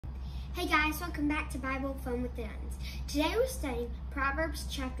Hey guys, welcome back to Bible Fun with the Dunns. Today we're studying Proverbs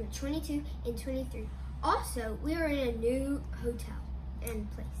chapter 22 and 23. Also, we are in a new hotel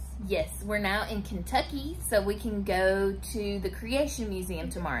and place. Yes, we're now in Kentucky, so we can go to the Creation Museum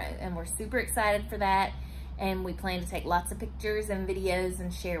tomorrow, and we're super excited for that, and we plan to take lots of pictures and videos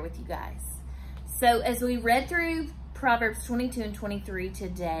and share with you guys. So as we read through Proverbs 22 and 23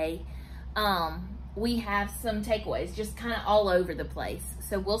 today, we have some takeaways just kind of all over the place.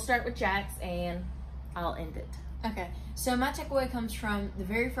 So we'll start with Jack's and I'll end it. Okay, so my takeaway comes from the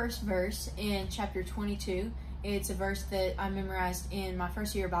very first verse in chapter 22. It's a verse that I memorized in my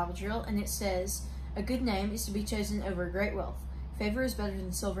first year of Bible drill, and it says, "A good name is to be chosen over great wealth. Favor is better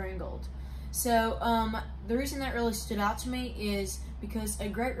than silver and gold." So the reason that really stood out to me is because a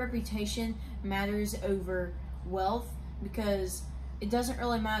great reputation matters over wealth, because it doesn't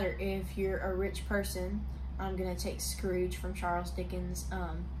really matter if you're a rich person. I'm going to take Scrooge from Charles Dickens'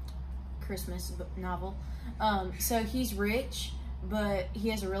 Christmas novel. So he's rich, but he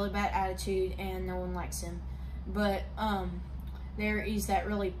has a really bad attitude and no one likes him. But there is that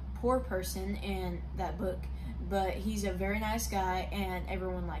really poor person in that book, but he's a very nice guy and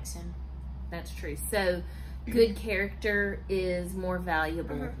everyone likes him. That's true. So good character is more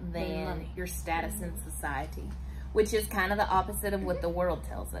valuable than your status in society, which is kind of the opposite of what the world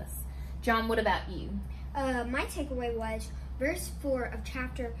tells us. John, what about you? My takeaway was verse 4 of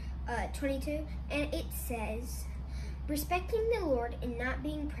chapter 22, and it says, "Respecting the Lord and not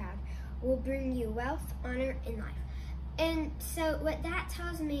being proud will bring you wealth, honor, and life." And so what that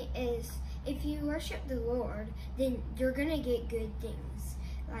tells me is if you worship the Lord, then you're going to get good things.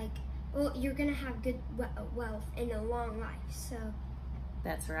 You're going to have good wealth and a long life. So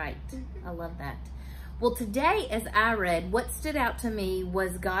That's right. I love that. Well, today, as I read, what stood out to me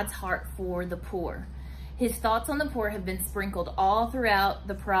was God's heart for the poor. His thoughts on the poor have been sprinkled all throughout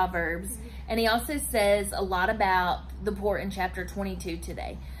the Proverbs, and he also says a lot about the poor in chapter 22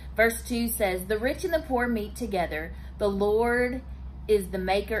 today. Verse 2 says, "The rich and the poor meet together. The Lord is the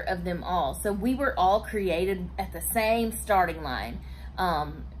maker of them all." So we were all created at the same starting line.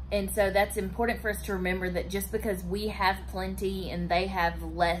 And so that's important for us to remember, that just because we have plenty and they have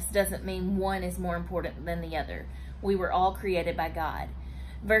less doesn't mean one is more important than the other. We were all created by God.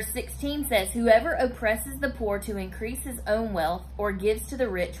 Verse 16 says, "Whoever oppresses the poor to increase his own wealth or gives to the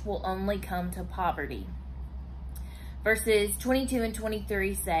rich will only come to poverty." Verses 22 and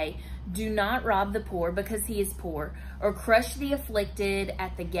 23 say, "Do not rob the poor because he is poor, or crush the afflicted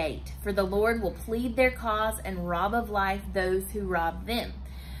at the gate, for the Lord will plead their cause and rob of life those who rob them."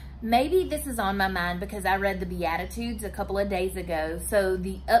 Maybe this is on my mind because I read the Beatitudes a couple of days ago. So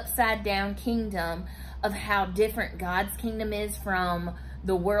the upside down kingdom of how different God's kingdom is from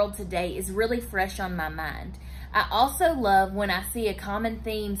the world today is really fresh on my mind. I also love when I see a common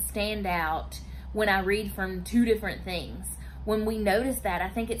theme stand out when I read from two different things. When we notice that, I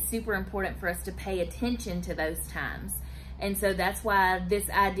think it's super important for us to pay attention to those times. And so that's why this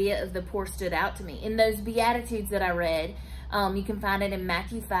idea of the poor stood out to me. In those Beatitudes that I read, you can find it in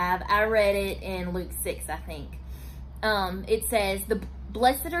Matthew 5. I read it in Luke 6, I think. It says,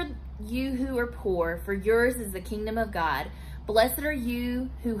 "Blessed are you who are poor, for yours is the kingdom of God. Blessed are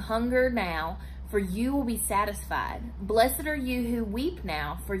you who hunger now, for you will be satisfied. Blessed are you who weep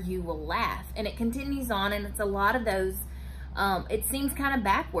now, for you will laugh." And it continues on, and it's a lot of those. It seems kind of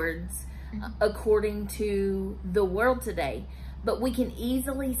backwards according to the world today. But we can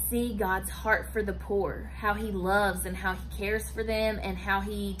easily see God's heart for the poor, how he loves and how he cares for them and how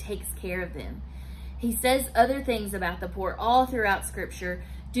he takes care of them. He says other things about the poor all throughout Scripture.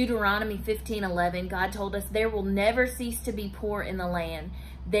 Deuteronomy 15:11, God told us, "There will never cease to be poor in the land.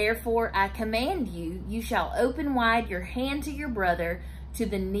 Therefore I command you, you shall open wide your hand to your brother, to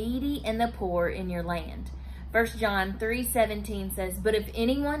the needy and the poor in your land." 1 John 3:17 says, "But if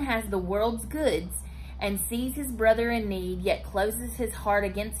anyone has the world's goods and sees his brother in need, yet closes his heart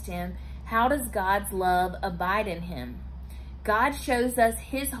against him, how does God's love abide in him?" God shows us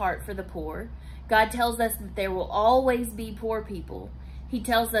his heart for the poor. God tells us that there will always be poor people. He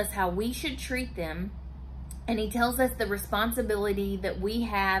tells us how we should treat them, and he tells us the responsibility that we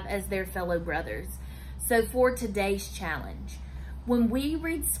have as their fellow brothers. So for today's challenge, when we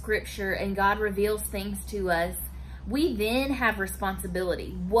read Scripture and God reveals things to us, we then have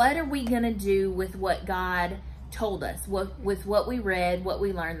responsibility. What are we going to do with what God told us, with what we read, what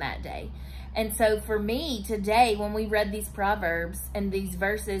we learned that day? And so for me today, when we read these Proverbs and these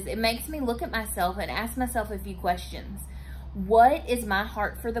verses, it makes me look at myself and ask myself a few questions. What is my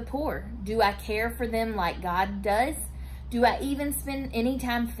heart for the poor? Do I care for them like God does? Do I even spend any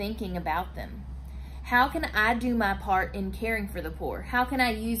time thinking about them? How can I do my part in caring for the poor? How can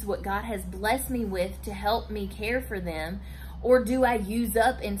I use what God has blessed me with to help me care for them? Or do I use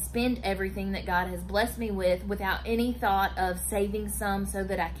up and spend everything that God has blessed me with without any thought of saving some so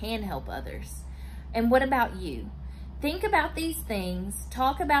that I can help others? And what about you? Think about these things,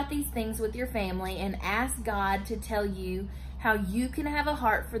 talk about these things with your family, and ask God to tell you how you can have a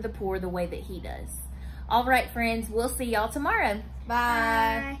heart for the poor the way that He does. All right, friends, we'll see y'all tomorrow.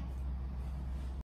 Bye. Bye.